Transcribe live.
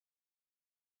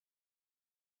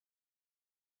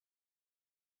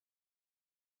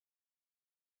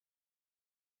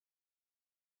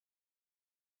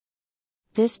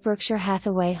This Berkshire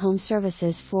Hathaway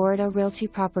HomeServices Florida Realty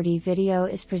property video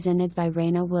is presented by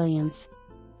Raina Williams.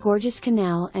 Gorgeous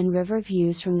canal and river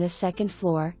views from this second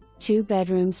floor,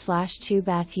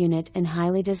 2-bedroom/2-bath unit in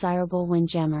highly desirable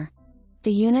Windjammer.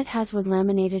 The unit has wood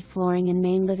laminated flooring in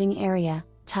main living area,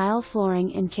 tile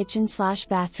flooring in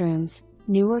kitchen/bathrooms,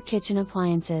 newer kitchen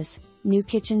appliances, new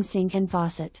kitchen sink and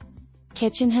faucet.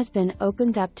 Kitchen has been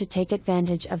opened up to take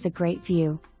advantage of the great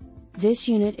view. This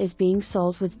unit is being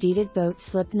sold with deeded boat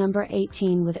slip number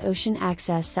 18 with ocean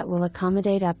access that will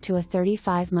accommodate up to a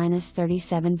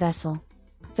 35-37 vessel.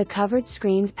 The covered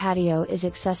screened patio is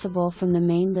accessible from the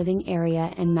main living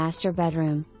area and master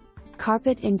bedroom.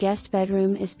 Carpet in guest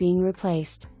bedroom is being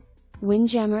replaced.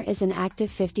 Windjammer is an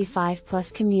active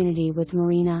 55+ community with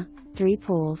marina, 3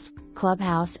 pools,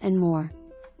 clubhouse and more.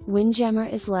 Windjammer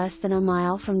is less than a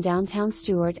mile from downtown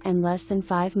Stuart and less than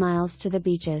 5 miles to the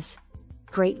beaches.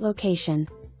 Great location.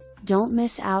 Don't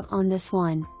miss out on this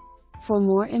one. For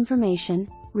more information,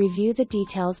 review the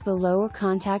details below or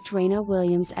contact Raina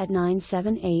Williams at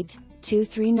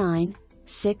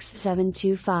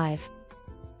 978-239-6725.